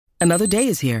Another day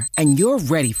is here, and you're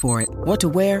ready for it. What to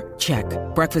wear? Check.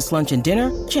 Breakfast, lunch, and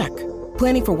dinner? Check.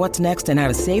 Planning for what's next and how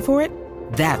to save for it?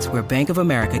 That's where Bank of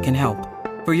America can help.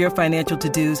 For your financial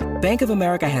to-dos, Bank of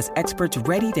America has experts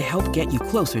ready to help get you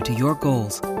closer to your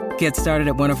goals. Get started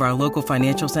at one of our local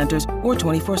financial centers or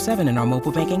 24/7 in our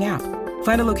mobile banking app.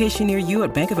 Find a location near you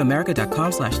at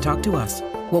bankofamerica.com/talktous.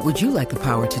 What would you like the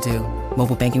power to do?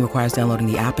 Mobile banking requires downloading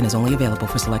the app and is only available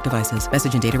for select devices.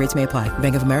 Message and data rates may apply.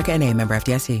 Bank of America N.A., member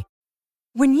FDIC.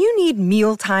 When you need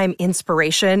mealtime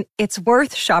inspiration, it's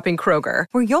worth shopping Kroger,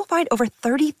 where you'll find over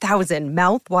 30,000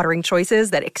 mouth-watering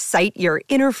choices that excite your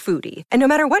inner foodie. And no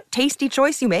matter what tasty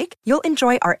choice you make, you'll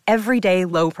enjoy our everyday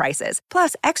low prices,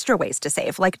 plus extra ways to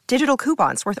save, like digital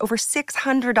coupons worth over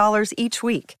 $600 each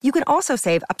week. You can also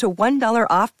save up to $1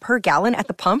 off per gallon at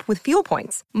the pump with fuel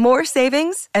points. More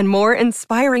savings and more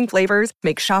inspiring flavors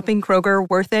make shopping Kroger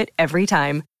worth it every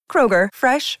time. Kroger,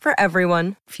 fresh for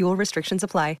everyone. Fuel restrictions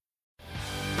apply.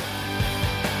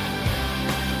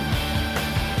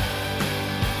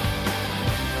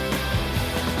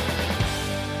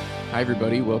 Hi,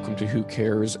 everybody. Welcome to Who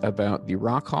Cares About the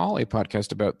Rock Hall, a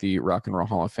podcast about the Rock and Roll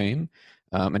Hall of Fame.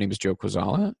 My name is Joe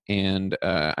Quazala, and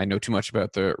I know too much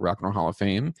about the Rock and Roll Hall of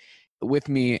Fame. With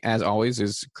me, as always,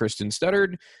 is Kristen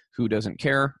Studdard, who doesn't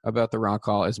care about the Rock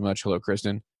Hall as much. Hello,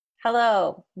 Kristen.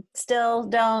 Hello. Still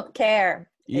don't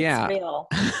care. Yeah. It's real.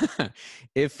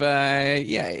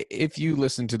 If you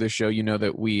listen to the show, you know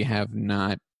that we have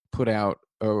not put out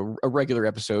a regular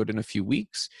episode in a few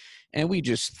weeks, and we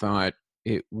just thought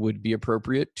it would be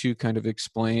appropriate to kind of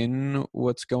explain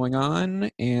what's going on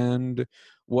and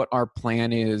what our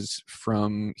plan is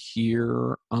from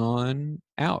here on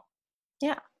out.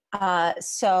 Yeah.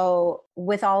 So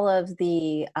with all of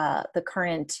the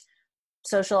current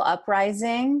social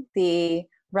uprising, the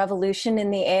revolution in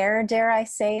the air, dare I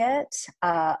say it,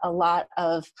 a lot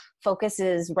of focus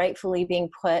is rightfully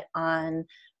being put on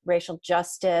racial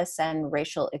justice and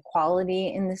racial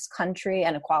equality in this country,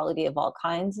 and equality of all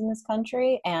kinds in this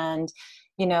country. And,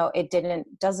 you know, it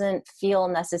doesn't feel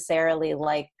necessarily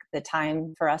like the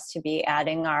time for us to be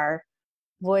adding our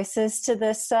voices to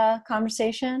this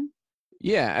conversation.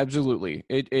 Yeah, absolutely.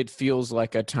 It feels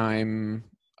like a time,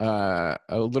 a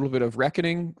little bit of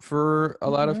reckoning for a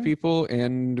lot of people,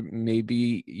 and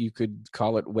maybe you could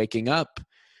call it waking up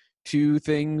to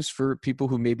things for people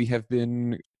who maybe have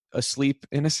been asleep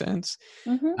in a sense.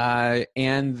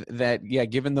 And that,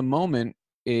 given the moment,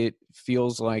 it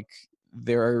feels like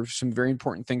there are some very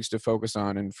important things to focus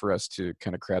on, and for us to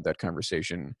kind of crowd that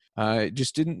conversation it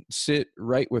just didn't sit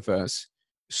right with us.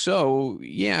 So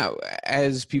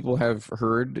as people have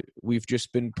heard, we've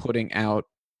just been putting out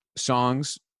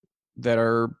songs that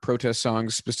are protest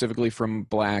songs specifically from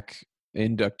Black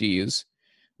inductees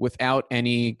without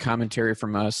any commentary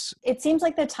from us. It seems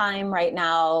like the time right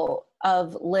now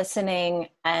of listening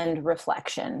and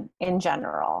reflection in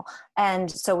general.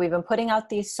 And so we've been putting out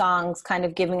these songs, kind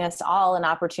of giving us all an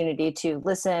opportunity to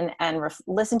listen and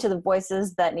listen to the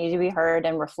voices that need to be heard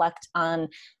and reflect on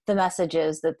the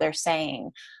messages that they're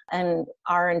saying. And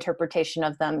our interpretation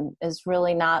of them is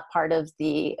really not part of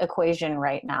the equation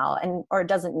right now, or it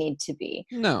doesn't need to be.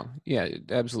 No,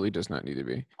 it absolutely does not need to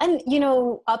be. And, you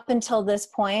know, up until this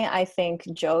point, I think,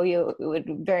 Joe, you would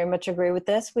very much agree with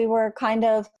this. We were kind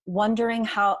of wondering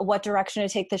what direction to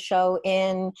take the show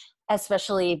in,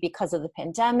 especially because of the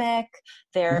pandemic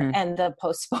and the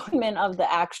postponement of the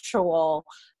actual,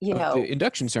 the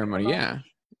induction ceremony. Yeah.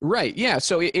 Right. Yeah.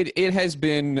 So it has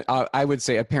been, I would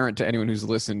say, apparent to anyone who's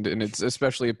listened, and it's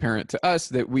especially apparent to us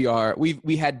that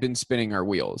we had been spinning our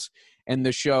wheels, and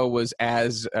the show was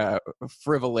as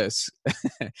frivolous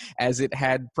as it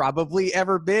had probably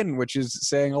ever been, which is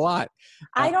saying a lot.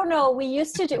 I don't know. When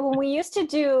we used to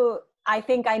do, I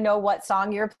think I know what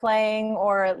song you're playing,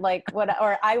 or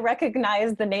or I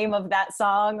recognize the name of that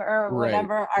song, or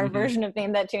whatever our version of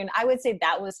Name That Tune. I would say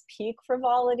that was peak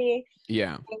frivolity.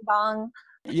 Yeah. Bing Bong.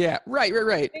 Yeah, right.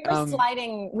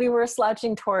 We were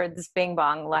slouching towards Bing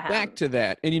Bong Lahem. Back to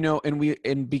that.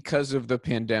 And because of the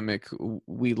pandemic,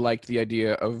 we liked the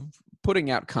idea of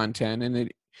putting out content, and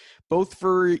it, both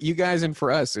for you guys and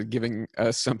for us, giving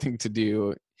us something to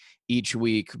do each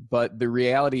week. But the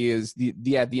reality is the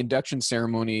induction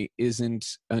ceremony isn't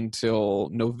until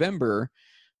November,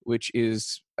 which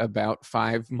is about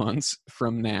 5 months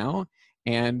from now.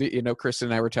 And, Kristen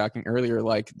and I were talking earlier,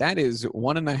 like, that is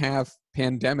 1.5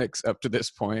 pandemics up to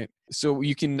this point. So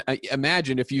you can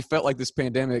imagine, if you felt like this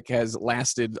pandemic has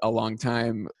lasted a long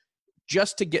time,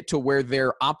 just to get to where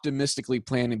they're optimistically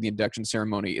planning the induction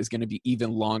ceremony is going to be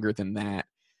even longer than that.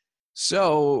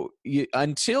 So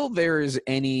until there is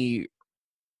any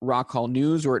Rock Hall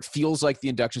news, or it feels like the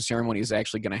induction ceremony is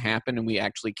actually going to happen and we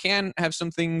actually can have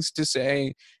some things to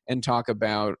say and talk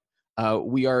about.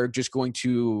 We are just going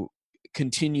to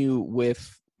continue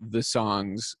with the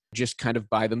songs just kind of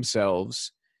by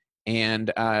themselves.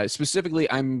 And specifically,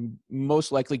 I'm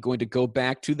most likely going to go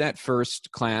back to that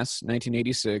first class,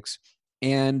 1986,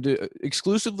 and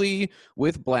exclusively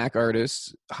with Black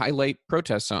artists, highlight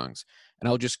protest songs. And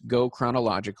I'll just go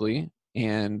chronologically.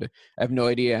 And I have no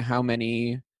idea how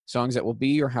many songs that will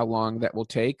be or how long that will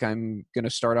take. I'm going to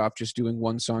start off just doing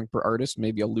one song per artist.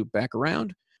 Maybe I'll loop back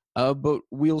around. But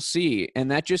we'll see.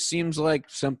 And that just seems like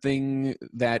something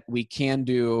that we can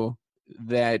do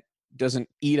that doesn't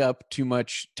eat up too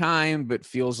much time, but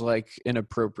feels like an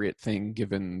appropriate thing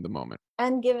given the moment.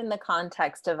 And given the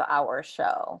context of our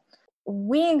show.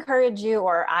 We encourage you,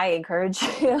 or I encourage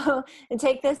you, to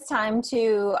take this time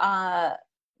to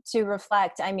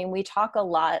reflect. I mean, we talk a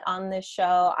lot on this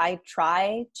show. I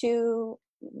try to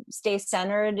stay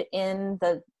centered in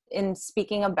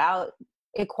speaking about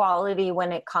equality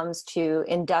when it comes to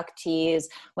inductees,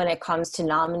 when it comes to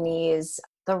nominees.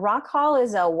 The Rock Hall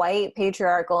is a white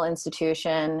patriarchal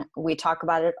institution. We talk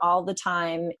about it all the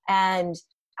time. And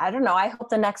I don't know, I hope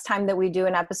the next time that we do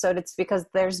an episode, it's because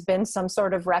there's been some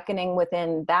sort of reckoning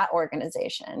within that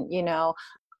organization. You know,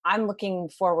 I'm looking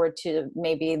forward to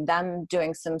maybe them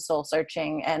doing some soul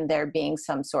searching and there being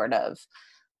some sort of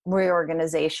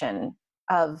reorganization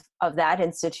of that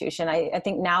institution. I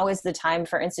think now is the time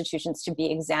for institutions to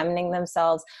be examining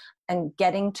themselves and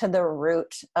getting to the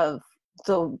root of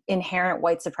the inherent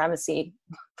white supremacy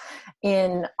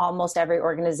in almost every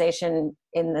organization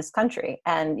in this country.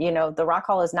 And, you know, the Rock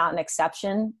Hall is not an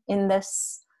exception in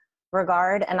this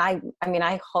regard. And I mean,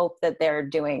 I hope that they're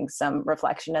doing some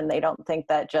reflection and they don't think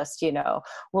that just, you know,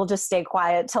 we'll just stay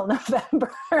quiet till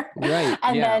November right,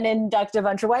 and yeah. then induct a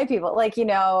bunch of white people. Like, you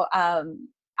know,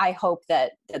 I hope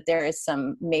that there is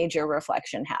some major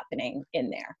reflection happening in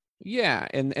there. Yeah,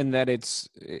 and that it's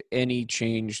any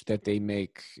change that they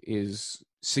make is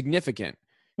significant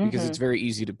because it's very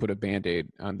easy to put a Band-Aid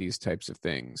on these types of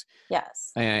things.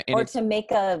 Yes. Or to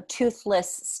make a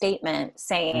toothless statement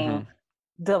saying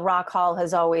the Rock Hall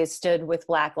has always stood with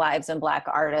Black lives and Black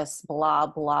artists, blah,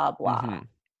 blah, blah.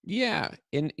 Yeah.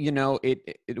 And, you know,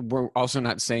 we're also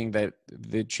not saying that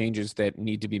the changes that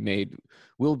need to be made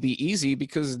will be easy,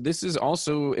 because this is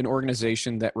also an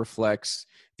organization that reflects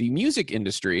the music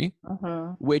industry,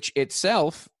 which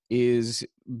itself is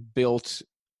built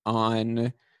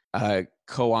on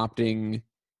co-opting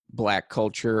Black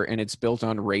culture, and it's built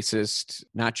on racist,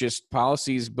 not just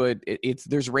policies, but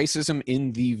there's racism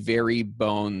in the very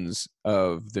bones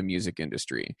of the music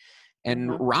industry.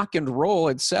 And rock and roll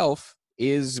itself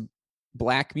is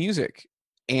Black music,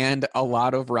 and a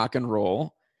lot of rock and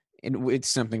roll, and it's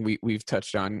something we've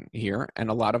touched on here, and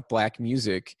a lot of Black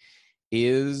music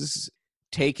is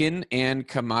taken and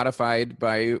commodified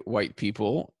by white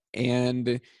people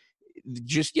and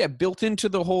just built into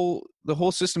the whole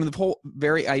system, the whole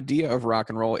very idea of rock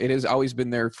and roll. It has always been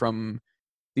there from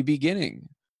the beginning,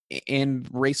 and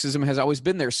racism has always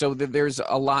been there. So there's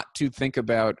a lot to think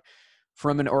about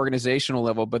from an organizational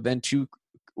level, but then to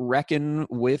reckon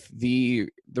with the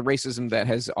racism that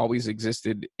has always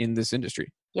existed in this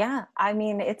industry. Yeah, I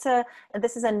mean,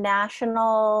 this is a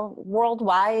national,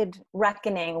 worldwide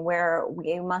reckoning where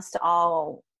we must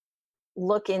all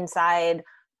look inside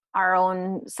our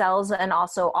own selves and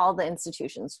also all the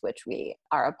institutions which we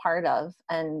are a part of,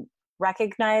 and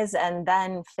recognize and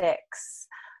then fix.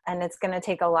 And it's going to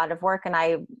take a lot of work. And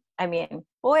I mean,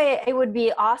 boy, it would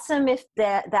be awesome if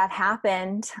that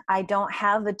happened. I don't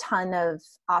have a ton of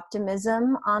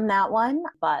optimism on that one,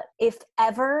 but if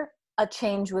ever a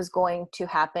change was going to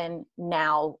happen,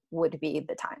 now would be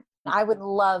the time. I would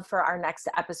love for our next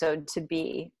episode to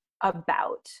be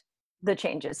about the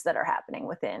changes that are happening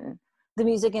within the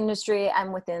music industry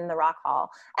and within the Rock Hall.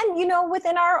 And, you know,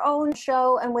 within our own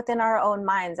show and within our own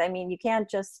minds. I mean, you can't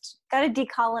just got to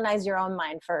decolonize your own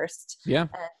mind first. Yeah.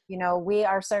 You know, we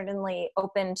are certainly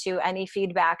open to any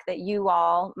feedback that you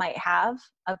all might have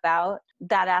about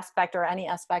that aspect or any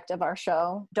aspect of our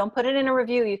show. Don't put it in a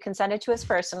review. You can send it to us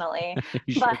personally,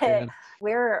 but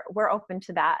we're open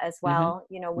to that as well.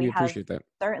 You know, we have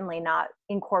certainly not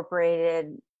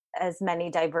incorporated as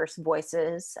many diverse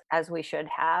voices as we should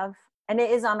have. And it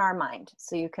is on our mind.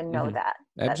 So you can know that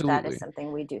is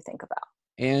something we do think about.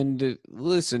 And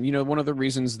listen, you know, one of the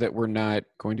reasons that we're not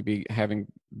going to be having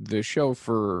the show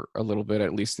for a little bit,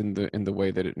 at least in the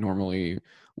way that it normally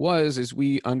was, is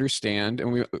we understand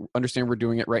we're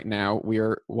doing it right now. We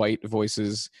are white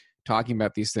voices talking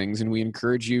about these things, and we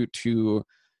encourage you to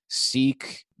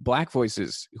seek Black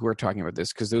voices who are talking about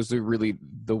this, because those are really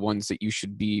the ones that you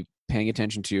should be paying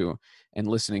attention to and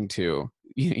listening to.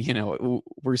 You know,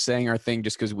 we're saying our thing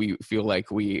just because we feel like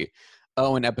we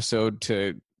owe an episode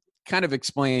to kind of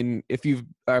explain if you're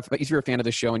a fan of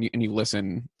the show and you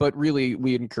listen, but really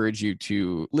we encourage you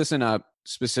to listen up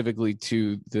specifically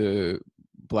to the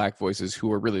Black voices who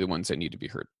are really the ones that need to be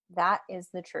heard. That is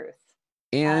the truth.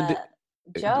 And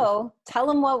Joe, tell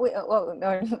them what we.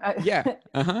 Yeah.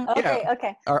 Okay. Yeah.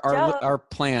 Okay. Our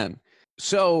plan.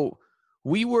 So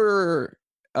we were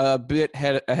a bit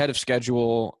ahead of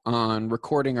schedule on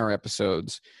recording our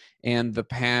episodes, and the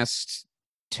past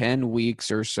 10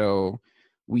 weeks or so,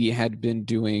 we had been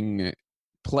doing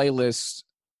playlists,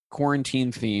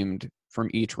 quarantine themed, from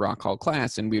each Rock Hall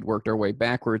class, and we'd worked our way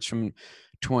backwards from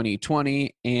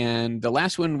 2020, and the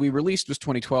last one we released was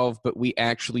 2012, but we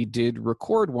actually did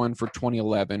record one for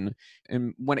 2011,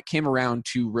 and when it came around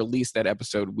to release that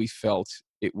episode, we felt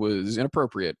it was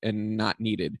inappropriate and not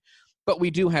needed. But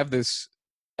we do have this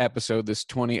episode, this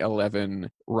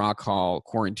 2011 Rock Hall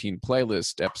quarantine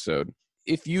playlist episode.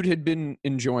 If you had been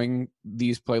enjoying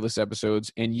these playlist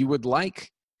episodes and you would like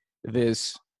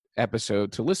this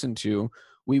episode to listen to,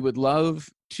 we would love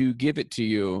to give it to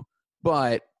you,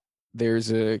 but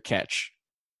there's a catch.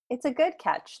 It's a good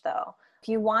catch, though. If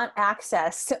you want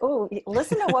access to,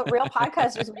 listen to what real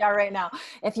podcasters we are right now.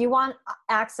 If you want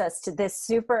access to this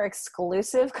super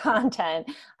exclusive content,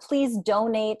 please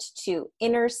donate to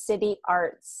Inner City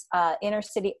Arts. Inner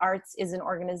City Arts is an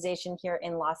organization here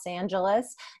in Los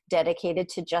Angeles dedicated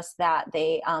to just that.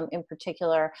 They, in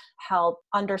particular, help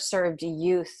underserved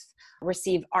youth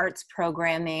receive arts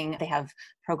programming. They have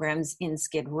programs in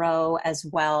Skid Row as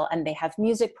well, and they have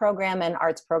music program and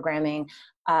arts programming,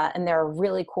 and they're a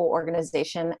really cool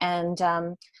organization. And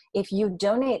if you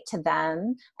donate to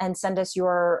them and send us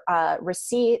your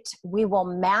receipt, we will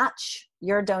match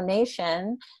your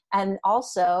donation and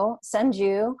also send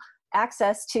you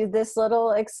access to this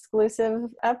little exclusive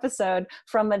episode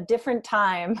from a different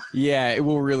time. Yeah, it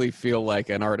will really feel like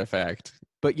an artifact.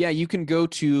 But yeah, you can go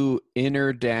to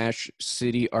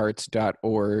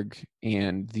inner-cityarts.org,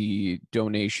 and the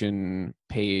donation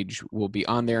page will be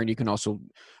on there. And you can also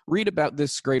read about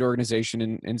this great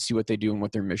organization and see what they do and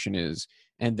what their mission is.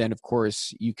 And then, of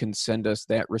course, you can send us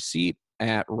that receipt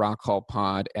at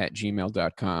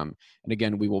rockhallpod@gmail.com. And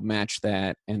again, we will match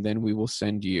that, and then we will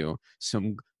send you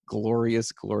some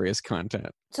glorious, glorious content.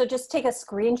 So just take a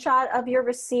screenshot of your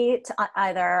receipt,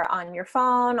 either on your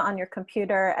phone, on your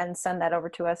computer, and send that over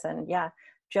to us. And yeah,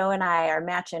 Joe and I are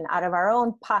matching out of our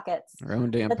own pockets. Our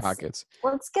own damn pockets.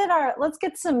 Let's get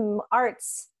some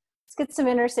arts. Let's get some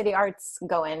inner city arts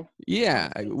going.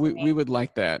 Yeah, we would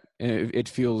like that. It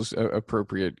feels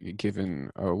appropriate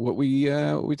given what we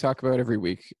talk about every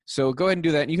week. So go ahead and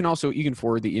do that. You can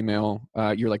forward the email,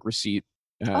 your receipt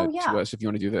to us if you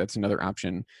want to do that. That's another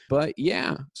option. But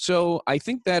yeah, so I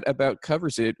think that about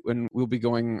covers it. When we'll be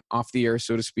going off the air,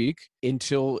 so to speak,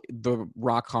 until the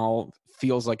Rock Hall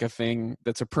feels like a thing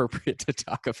that's appropriate to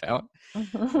talk about,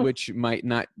 which might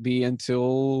not be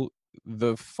until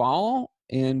the fall.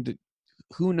 And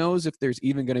who knows if there's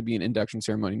even going to be an induction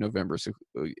ceremony in November. So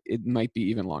it might be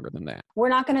even longer than that. We're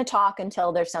not going to talk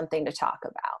until there's something to talk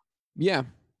about. Yeah.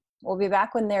 We'll be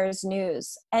back when there's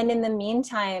news. And in the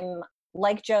meantime,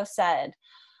 like Joe said,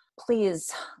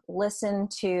 please listen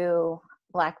to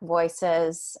Black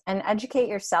voices and educate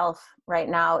yourself. Right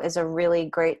now is a really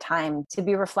great time to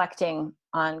be reflecting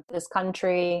on this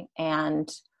country and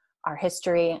our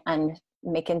history and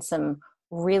making some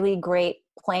really great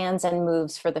plans and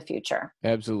moves for the future.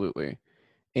 Absolutely.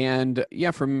 And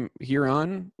yeah, from here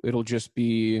on, it'll just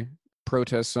be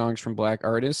protest songs from Black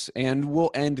artists. And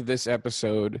we'll end this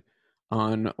episode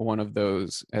on one of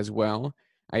those as well.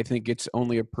 I think it's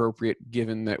only appropriate,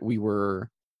 given that we were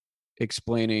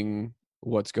explaining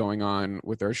what's going on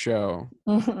with our show,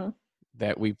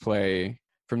 that we play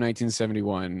from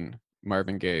 1971,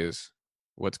 Marvin Gaye's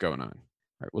What's Going On. All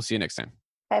right, we'll see you next time.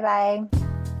 Bye-bye.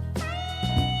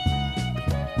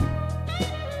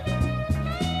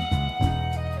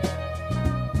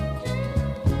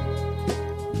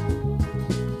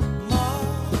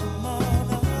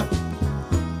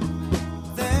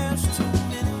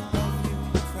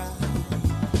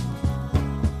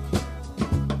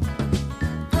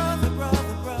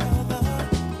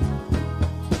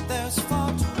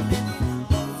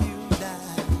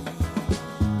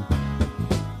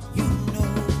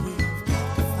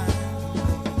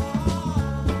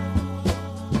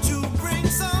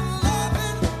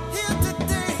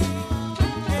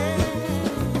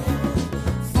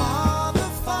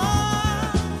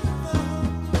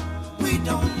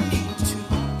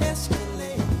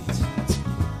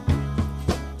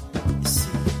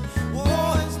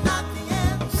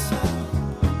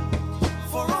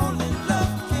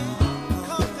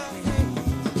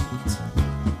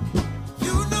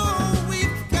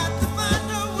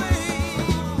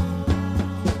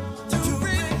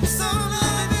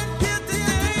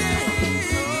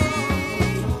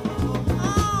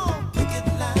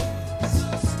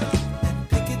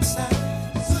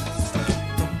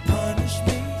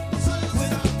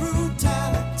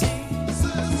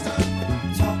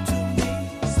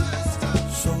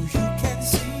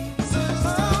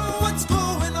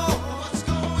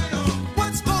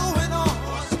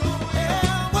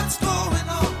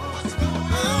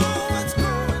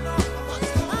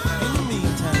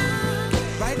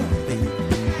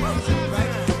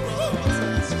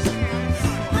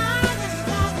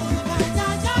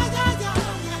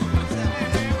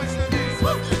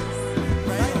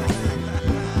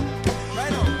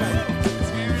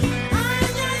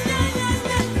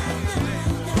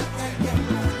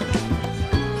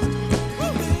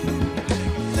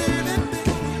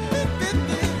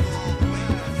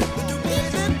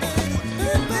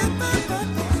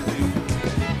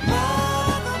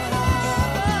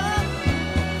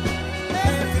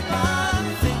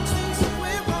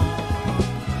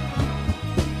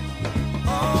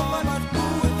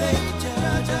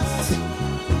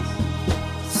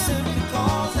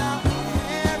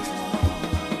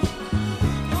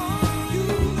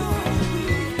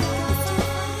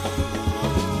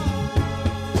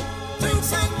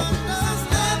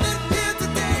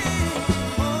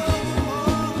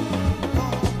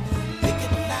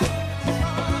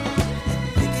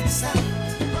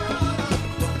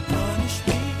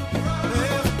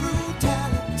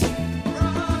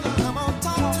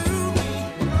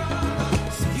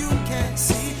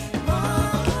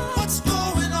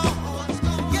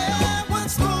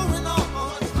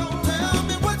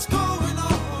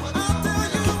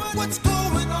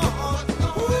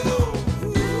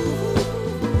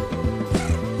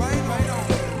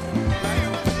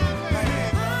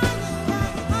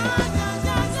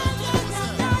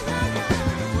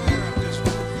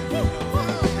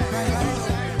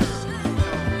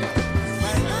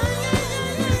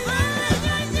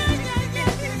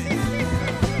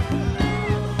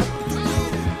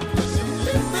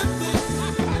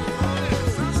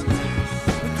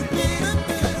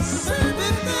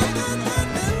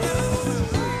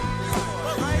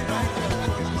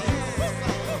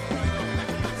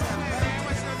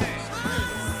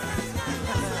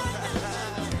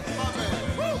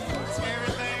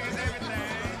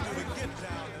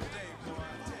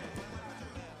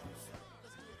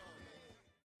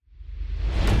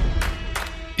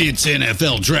 It's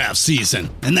NFL draft season,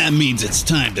 and that means it's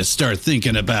time to start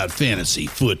thinking about fantasy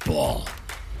football.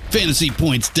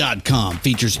 FantasyPoints.com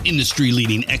features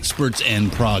industry-leading experts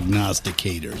and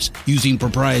prognosticators using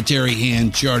proprietary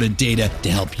hand-charted data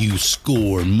to help you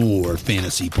score more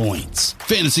fantasy points.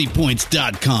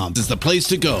 FantasyPoints.com is the place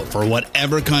to go for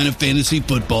whatever kind of fantasy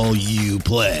football you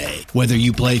play. Whether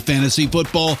you play fantasy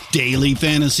football, daily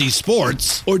fantasy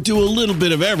sports, or do a little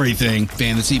bit of everything,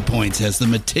 Fantasy Points has the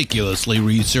meticulously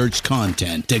researched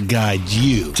content to guide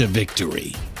you to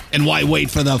victory. And why wait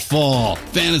for the fall?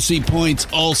 Fantasy Points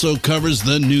also covers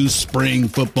the new spring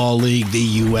football league,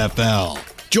 the UFL.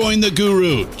 Join the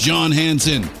guru, John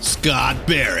Hansen, Scott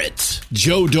Barrett,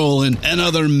 Joe Dolan, and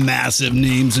other massive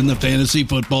names in the fantasy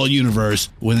football universe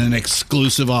with an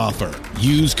exclusive offer.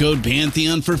 Use code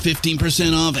Pantheon for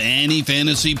 15% off any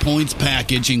Fantasy Points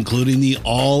package, including the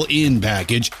all-in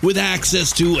package, with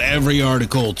access to every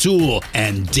article, tool,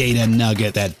 and data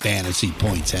nugget that Fantasy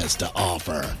Points has to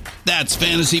offer. That's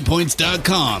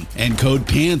FantasyPoints.com and code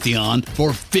Pantheon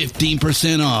for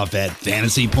 15% off at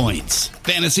Fantasy Points.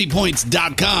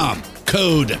 FantasyPoints.com,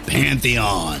 code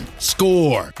Pantheon.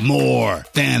 Score more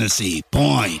fantasy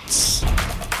points.